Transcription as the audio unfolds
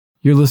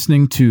You're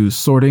listening to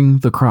Sorting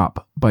the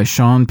Crop by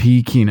Sean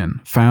P.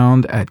 Keenan,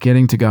 found at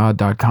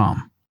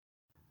gettingtogod.com.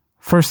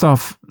 First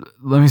off,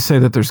 let me say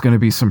that there's going to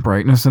be some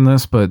brightness in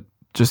this, but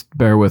just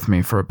bear with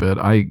me for a bit.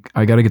 I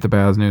got to get the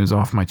bad news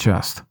off my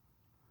chest.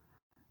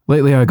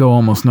 Lately, I go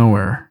almost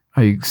nowhere.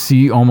 I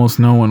see almost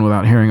no one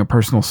without hearing a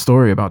personal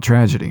story about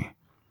tragedy.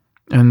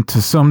 And to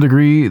some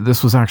degree,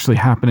 this was actually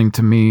happening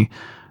to me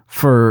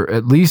for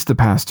at least the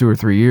past 2 or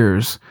 3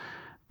 years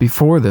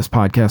before this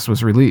podcast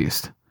was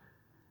released.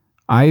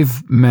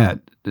 I've met,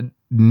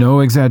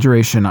 no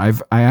exaggeration, I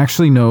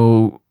actually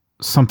know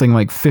something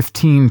like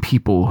 15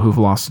 people who've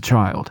lost a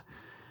child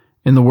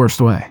in the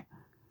worst way.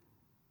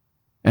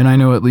 And I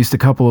know at least a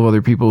couple of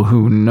other people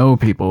who know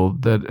people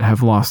that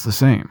have lost the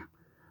same.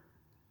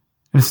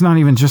 And it's not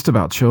even just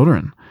about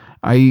children.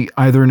 I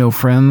either know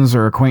friends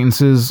or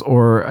acquaintances,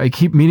 or I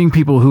keep meeting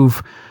people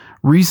who've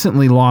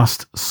recently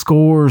lost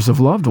scores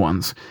of loved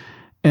ones.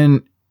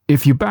 And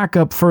if you back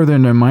up further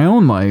into my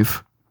own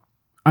life,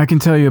 I can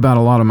tell you about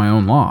a lot of my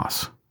own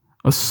loss.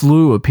 A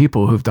slew of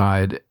people who've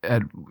died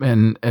at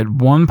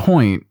one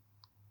point,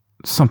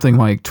 something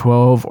like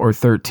 12 or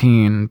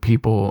 13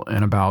 people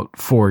in about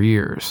 4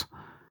 years.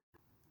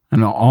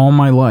 And all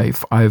my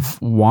life, I've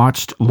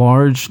watched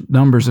large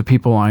numbers of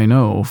people I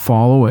know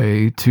fall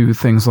away to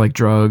things like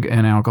drug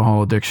and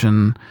alcohol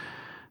addiction,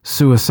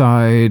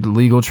 suicide,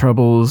 legal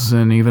troubles,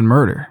 and even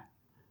murder.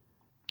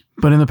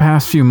 But in the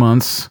past few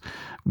months,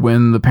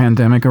 when the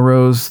pandemic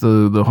arose,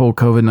 the whole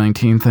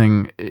COVID-19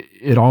 thing,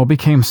 it all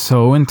became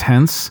so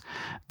intense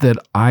that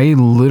I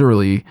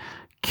literally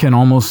can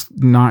almost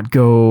not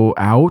go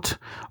out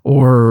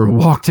or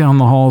walk down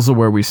the halls of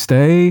where we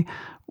stay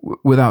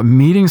without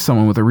meeting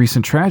someone with a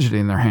recent tragedy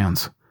in their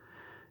hands.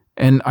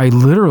 And I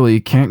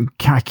literally can't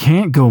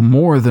go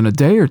more than a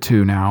day or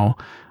two now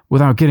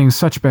without getting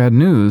such bad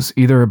news,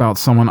 either about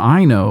someone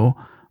I know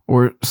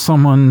or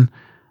someone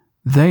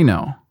they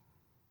know.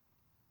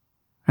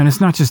 And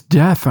it's not just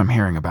death I'm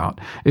hearing about.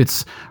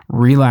 It's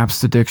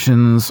relapsed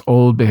addictions,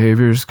 old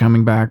behaviors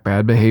coming back,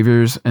 bad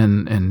behaviors,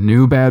 and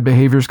new bad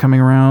behaviors coming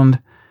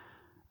around.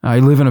 I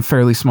live in a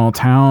fairly small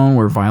town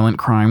where violent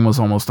crime was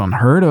almost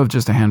unheard of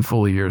just a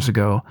handful of years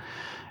ago.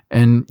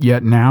 And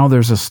yet now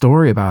there's a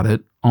story about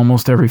it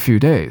almost every few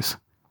days.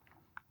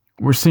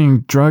 We're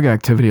seeing drug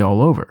activity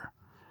all over.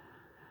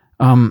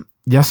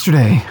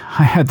 Yesterday,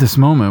 I had this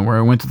moment where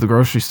I went to the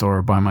grocery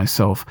store by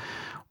myself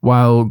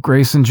while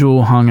Grace and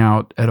Jewel hung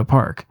out at a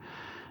park.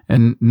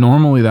 And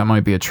normally that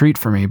might be a treat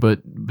for me, but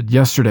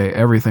yesterday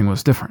everything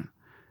was different.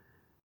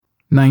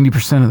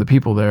 90% of the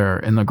people there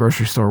in the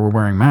grocery store were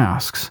wearing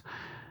masks.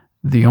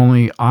 The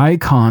only eye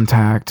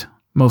contact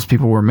most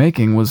people were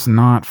making was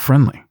not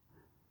friendly.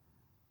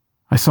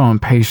 I saw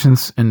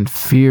impatience and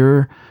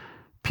fear,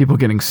 people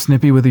getting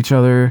snippy with each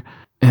other,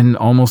 and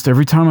almost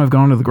every time I've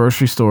gone to the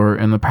grocery store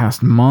in the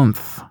past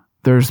month,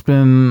 there's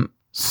been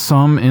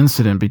some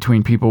incident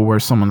between people where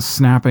someone's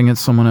snapping at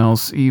someone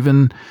else,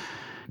 even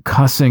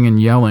cussing and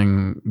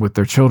yelling with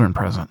their children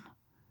present.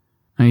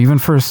 And even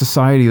for a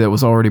society that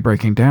was already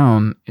breaking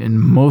down in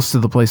most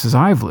of the places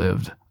I've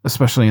lived,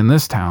 especially in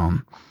this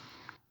town,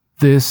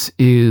 this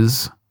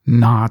is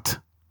not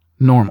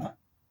normal.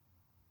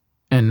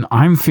 And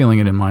I'm feeling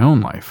it in my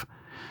own life.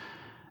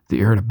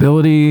 The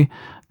irritability,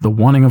 the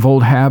wanting of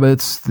old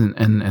habits,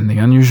 and the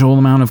unusual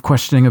amount of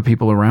questioning of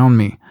people around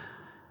me.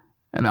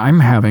 And I'm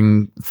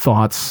having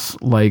thoughts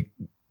like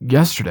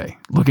yesterday,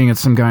 looking at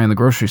some guy in the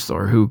grocery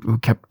store who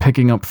kept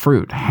picking up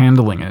fruit,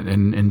 handling it,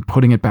 and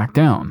putting it back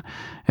down.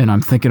 And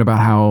I'm thinking about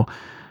how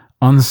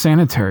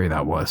unsanitary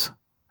that was.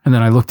 And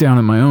then I look down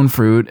at my own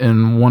fruit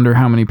and wonder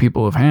how many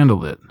people have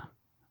handled it.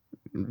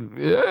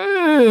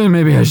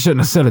 Maybe I shouldn't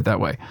have said it that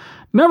way.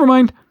 Never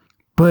mind.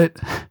 But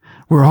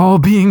we're all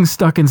being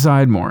stuck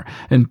inside more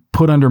and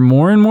put under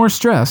more and more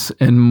stress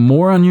and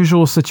more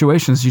unusual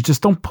situations you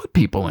just don't put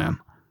people in.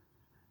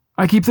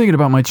 I keep thinking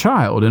about my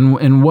child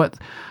and what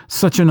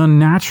such an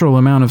unnatural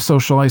amount of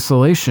social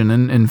isolation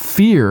and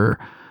fear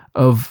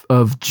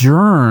of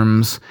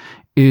germs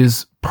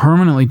is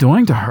permanently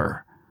doing to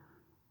her.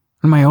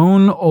 And my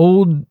own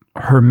old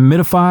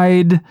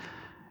hermitified,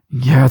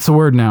 yeah, it's a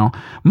word now,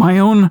 my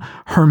own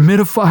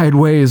hermitified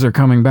ways are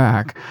coming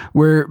back,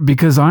 where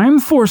because I'm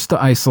forced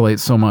to isolate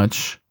so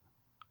much,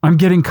 I'm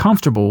getting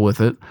comfortable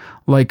with it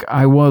like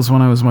I was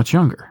when I was much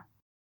younger.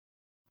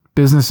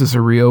 Businesses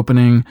are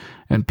reopening,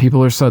 and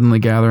people are suddenly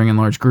gathering in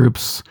large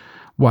groups,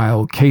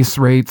 while case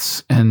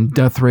rates and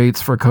death rates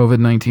for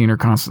COVID-19 are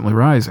constantly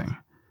rising.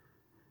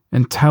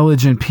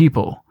 Intelligent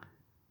people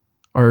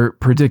are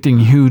predicting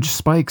huge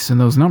spikes in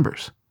those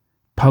numbers.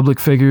 Public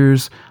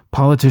figures,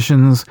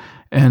 politicians,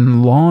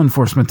 and law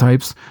enforcement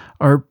types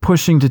are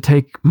pushing to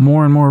take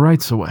more and more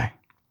rights away.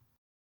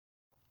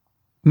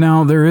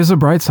 Now, there is a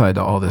bright side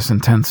to all this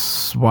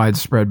intense,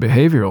 widespread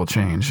behavioral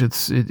change.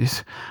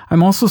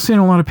 I'm also seeing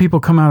a lot of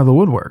people come out of the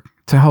woodwork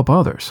to help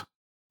others.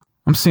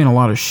 I'm seeing a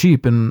lot of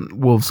sheep in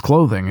wolves'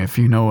 clothing, if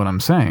you know what I'm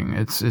saying.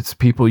 It's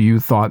people you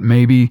thought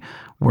maybe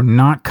were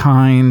not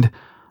kind,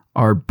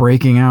 are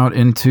breaking out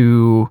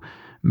into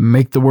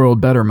make the world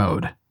better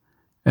mode.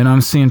 And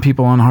I'm seeing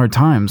people on hard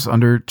times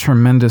under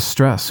tremendous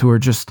stress who are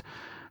just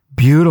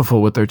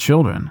beautiful with their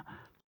children.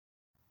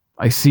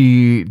 I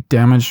see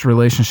damaged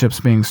relationships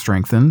being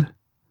strengthened.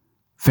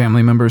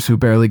 Family members who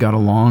barely got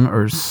along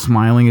are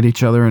smiling at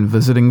each other and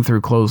visiting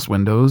through closed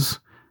windows.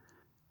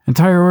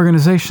 Entire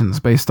organizations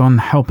based on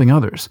helping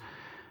others.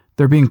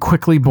 They're being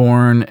quickly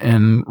born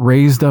and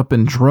raised up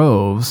in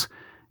droves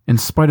in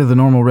spite of the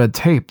normal red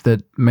tape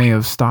that may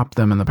have stopped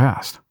them in the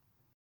past.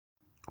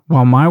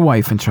 While my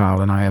wife and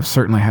child and I have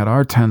certainly had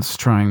our tense,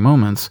 trying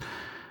moments,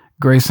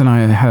 Grace and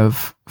I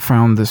have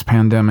found this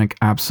pandemic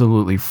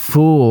absolutely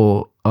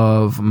full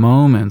of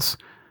moments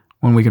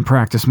when we can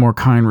practice more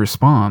kind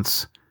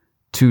response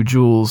to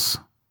Jules'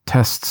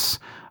 tests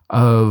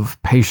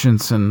of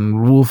patience and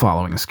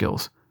rule-following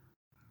skills.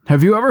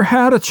 Have you ever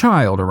had a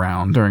child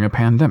around during a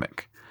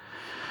pandemic?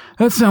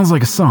 That sounds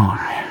like a song.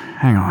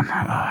 Hang on.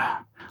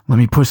 Let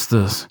me push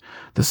the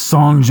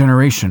song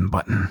generation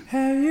button.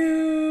 Have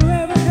you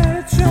ever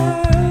had a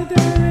child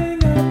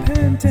during a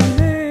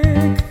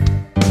pandemic?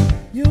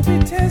 You'll be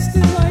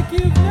tested like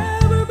you've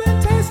never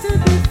been tested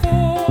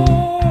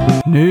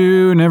before.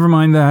 No, never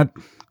mind that.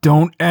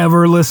 Don't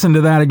ever listen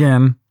to that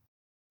again.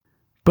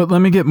 But let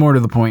me get more to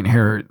the point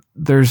here.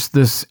 There's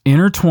this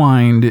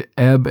intertwined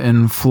ebb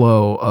and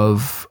flow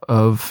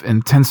of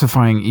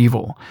intensifying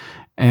evil,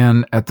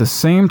 and at the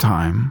same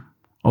time,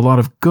 a lot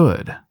of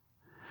good.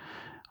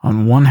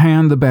 On one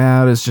hand, the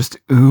bad is just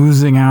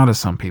oozing out of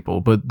some people,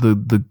 but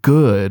the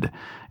good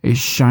is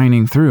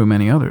shining through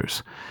many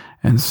others.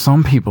 And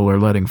some people are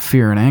letting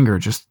fear and anger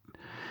just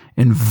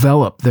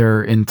envelop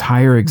their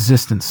entire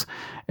existence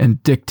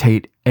and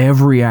dictate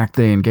every act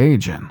they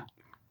engage in,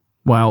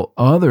 while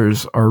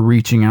others are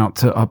reaching out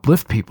to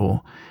uplift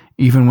people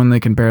even when they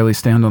can barely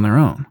stand on their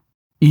own,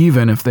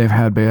 even if they've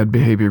had bad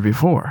behavior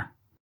before.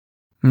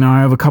 Now,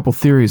 I have a couple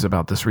theories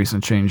about this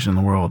recent change in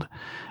the world,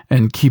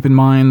 and keep in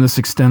mind this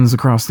extends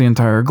across the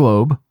entire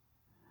globe.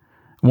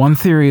 One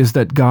theory is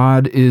that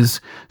God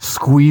is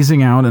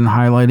squeezing out and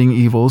highlighting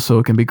evil so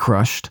it can be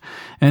crushed,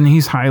 and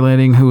he's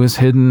highlighting who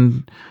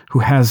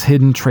has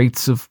hidden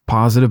traits of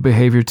positive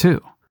behavior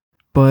too.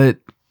 But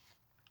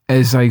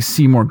as I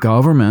see more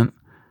government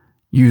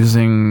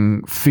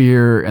using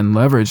fear and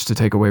leverage to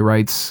take away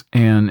rights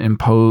and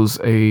impose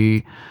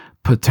a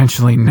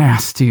potentially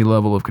nasty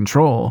level of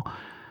control,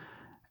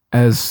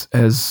 as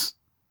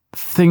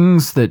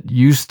things that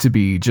used to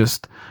be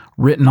just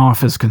written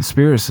off as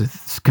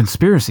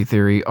conspiracy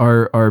theory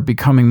are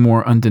becoming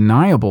more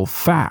undeniable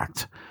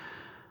fact,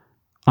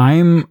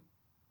 I'm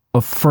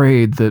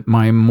afraid that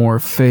my more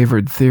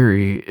favored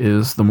theory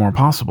is the more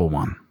possible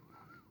one.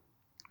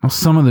 Well,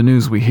 some of the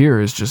news we hear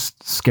is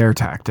just scare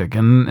tactic,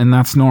 and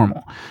that's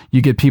normal.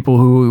 You get people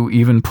who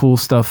even pull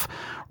stuff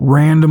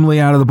randomly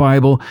out of the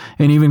Bible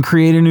and even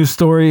create a new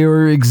story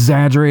or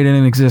exaggerate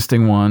an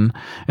existing one,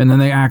 and then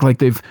they act like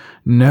they've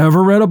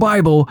never read a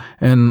Bible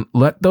and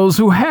let those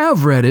who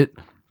have read it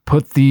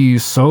put the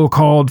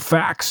so-called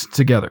facts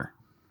together.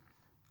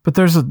 But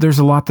there's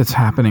a lot that's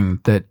happening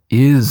that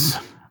is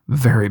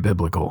very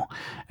biblical,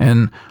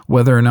 and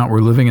whether or not we're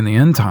living in the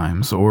end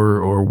times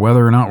or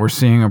whether or not we're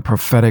seeing a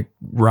prophetic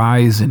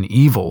rise in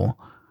evil,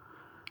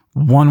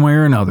 one way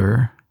or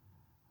another,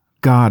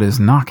 God is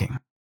knocking.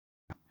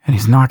 And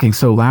he's knocking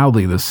so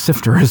loudly the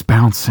sifter is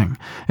bouncing,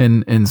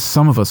 and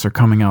some of us are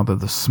coming out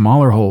of the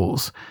smaller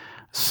holes,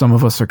 some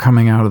of us are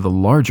coming out of the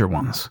larger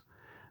ones.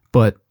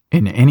 But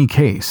in any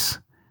case,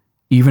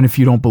 even if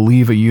you don't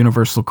believe a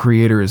universal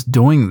creator is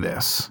doing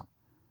this,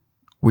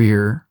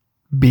 we're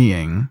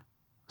being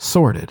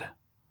sorted.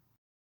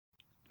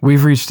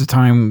 We've reached a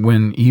time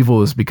when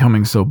evil is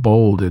becoming so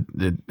bold it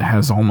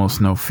has almost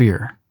no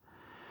fear.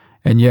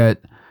 And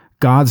yet,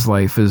 God's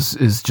life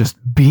is just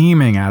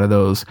beaming out of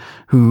those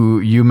who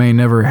you may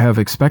never have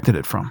expected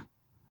it from.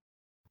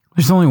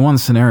 There's only one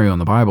scenario in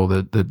the Bible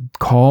that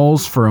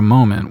calls for a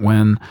moment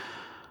when,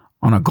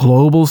 on a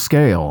global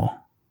scale,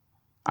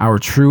 our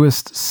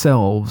truest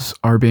selves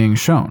are being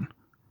shown.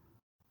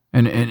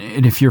 And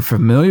if you're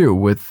familiar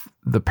with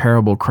the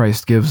parable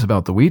Christ gives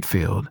about the wheat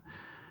field,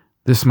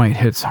 this might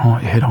hit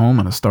home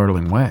in a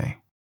startling way.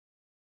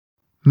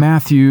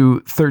 Matthew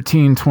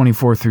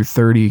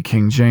 13:24-30,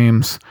 King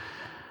James,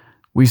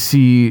 we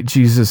see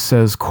Jesus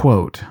says,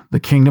 quote, "The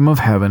kingdom of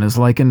heaven is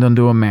likened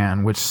unto a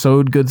man which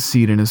sowed good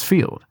seed in his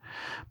field.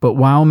 But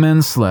while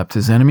men slept,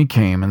 his enemy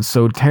came and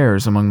sowed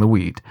tares among the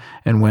wheat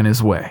and went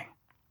his way."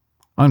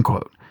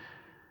 Unquote.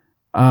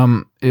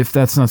 If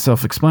that's not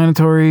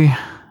self-explanatory,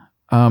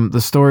 the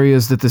story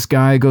is that this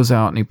guy goes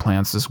out and he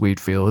plants this wheat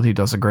field. He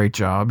does a great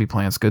job. He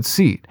plants good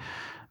seed.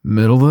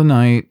 Middle of the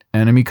night,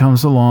 enemy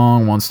comes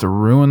along, wants to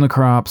ruin the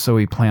crop, so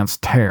he plants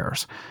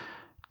tares.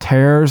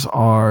 Tares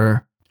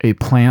are a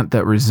plant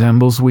that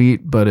resembles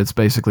wheat, but it's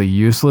basically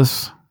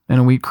useless in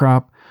a wheat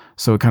crop,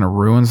 so it kind of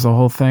ruins the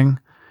whole thing.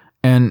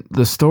 And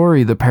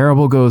the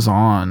parable goes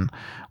on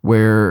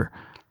where,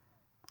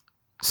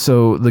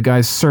 so the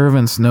guy's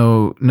servants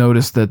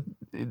notice that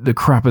the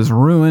crop is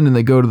ruined, and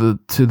they go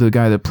to the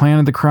guy that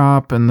planted the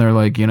crop, and they're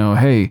like,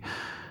 hey,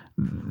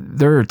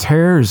 there are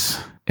tares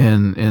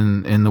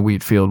in the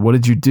wheat field? What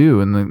did you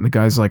do? And the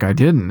guy's like, I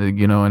didn't.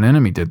 An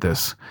enemy did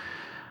this.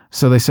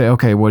 So they say,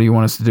 okay, what do you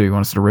want us to do? You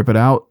want us to rip it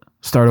out,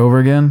 start over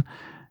again?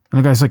 And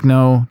the guy's like,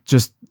 no,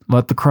 just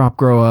let the crop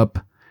grow up,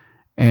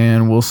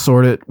 and we'll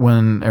sort it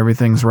when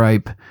everything's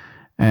ripe,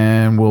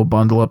 and we'll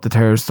bundle up the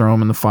tares, throw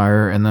them in the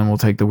fire, and then we'll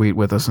take the wheat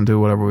with us and do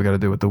whatever we got to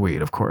do with the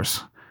wheat, of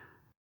course.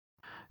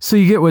 So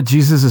you get what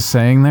Jesus is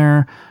saying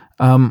there.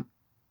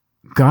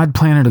 God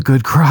planted a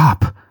good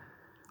crop.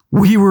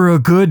 We were a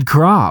good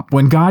crop.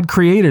 When God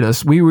created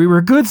us, we were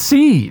a good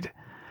seed.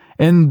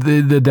 And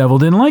the devil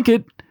didn't like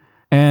it.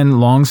 And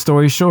long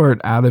story short,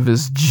 out of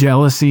his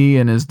jealousy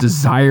and his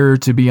desire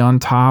to be on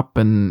top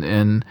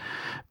and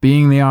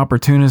being the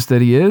opportunist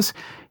that he is,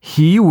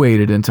 he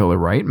waited until the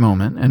right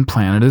moment and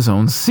planted his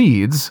own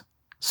seeds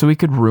so he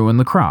could ruin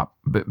the crop,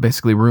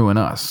 basically ruin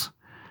us.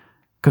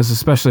 Because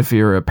especially if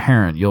you're a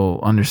parent, you'll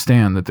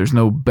understand that there's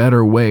no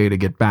better way to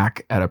get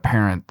back at a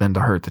parent than to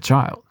hurt the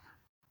child.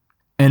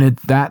 And at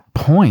that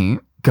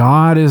point,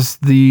 God is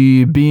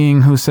the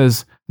being who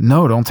says,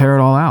 no, don't tear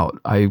it all out.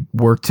 I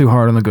worked too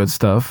hard on the good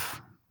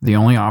stuff. The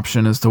only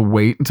option is to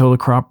wait until the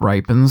crop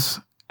ripens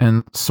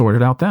and sort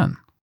it out then.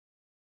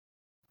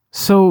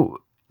 So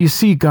you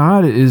see,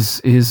 God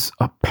is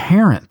a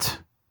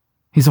parent.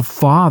 He's a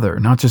father,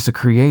 not just a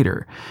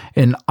creator.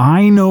 And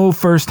I know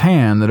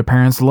firsthand that a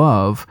parent's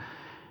love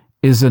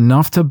is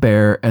enough to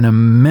bear an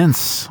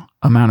immense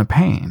amount of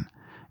pain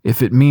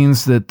if it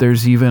means that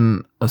there's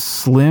even a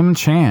slim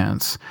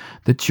chance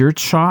that your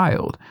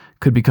child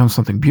could become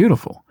something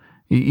beautiful,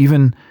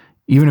 even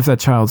if that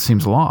child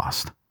seems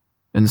lost.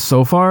 And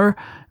so far,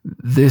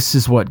 this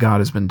is what God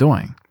has been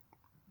doing,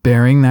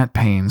 bearing that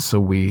pain so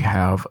we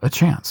have a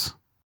chance.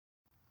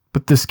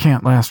 But this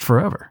can't last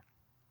forever.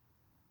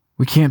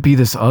 We can't be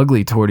this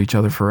ugly toward each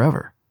other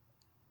forever.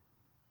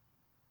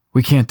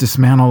 We can't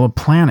dismantle a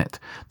planet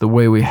the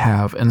way we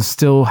have and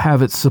still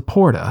have it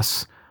support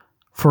us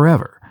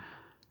forever.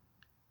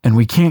 And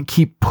we can't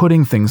keep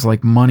putting things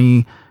like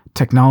money,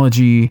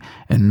 technology,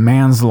 and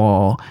man's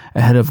law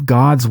ahead of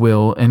God's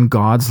will and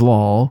God's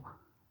law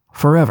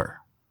forever.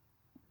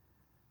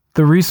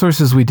 The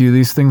resources we do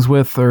these things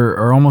with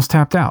are almost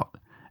tapped out.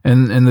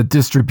 And the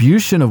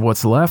distribution of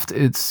what's left,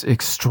 it's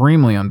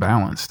extremely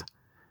unbalanced.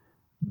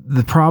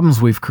 The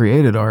problems we've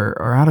created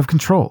are out of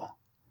control.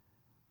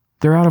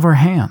 They're out of our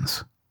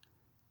hands.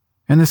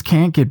 And this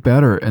can't get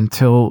better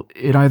until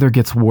it either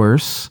gets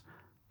worse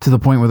to the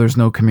point where there's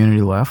no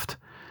community left,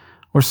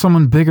 or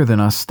someone bigger than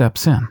us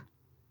steps in.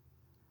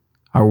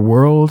 Our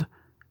world,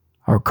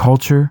 our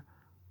culture,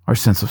 our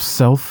sense of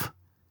self,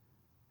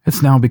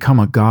 it's now become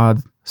a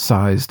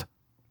God-sized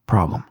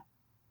problem.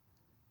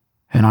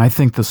 And I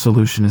think the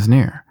solution is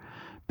near,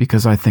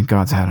 because I think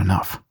God's had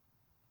enough.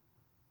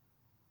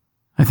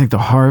 I think the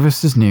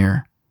harvest is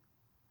near,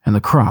 and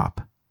the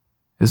crop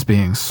is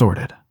being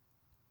sorted.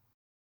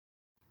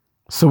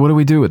 So what do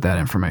we do with that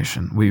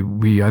information?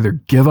 We either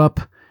give up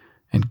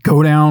and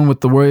go down with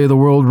the way the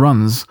world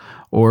runs,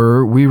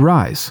 or we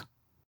rise.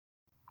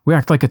 We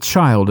act like a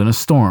child in a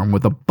storm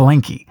with a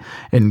blankie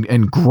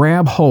and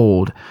grab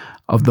hold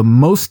of the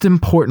most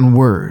important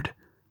word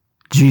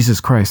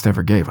Jesus Christ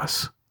ever gave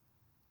us.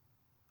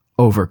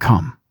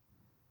 Overcome.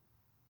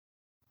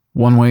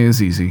 One way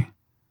is easy.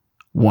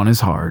 One is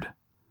hard.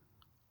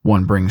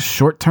 One brings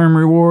short-term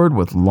reward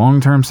with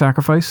long-term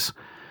sacrifice,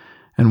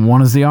 and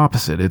one is the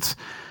opposite. It's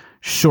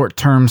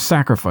short-term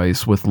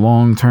sacrifice with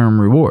long-term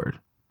reward.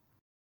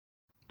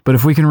 But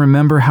if we can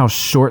remember how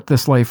short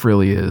this life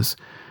really is,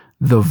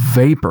 the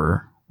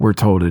vapor we're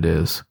told it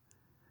is,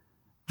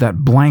 that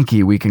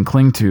blankie we can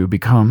cling to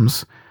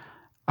becomes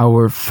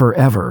our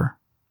forever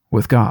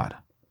with God.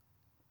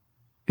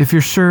 If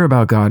you're sure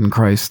about God and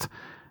Christ,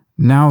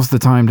 now's the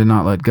time to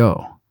not let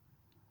go.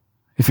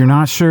 If you're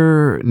not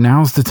sure,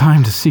 now's the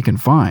time to seek and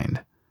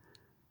find.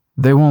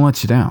 They won't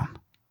let you down.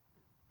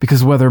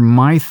 Because whether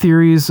my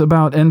theories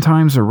about end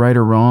times are right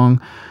or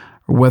wrong,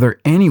 or whether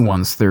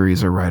anyone's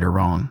theories are right or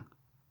wrong,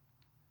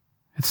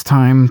 it's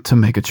time to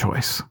make a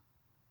choice.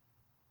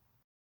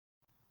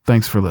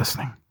 Thanks for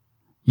listening.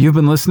 You've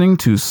been listening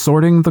to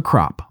Sorting the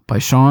Crop by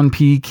Sean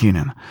P.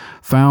 Keenan,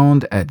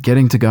 found at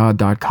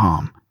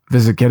gettingtogod.com.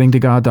 Visit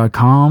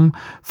gettingtogod.com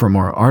for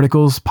more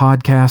articles,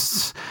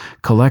 podcasts,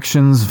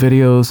 collections,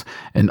 videos,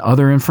 and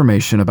other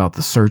information about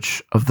the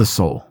search of the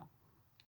soul.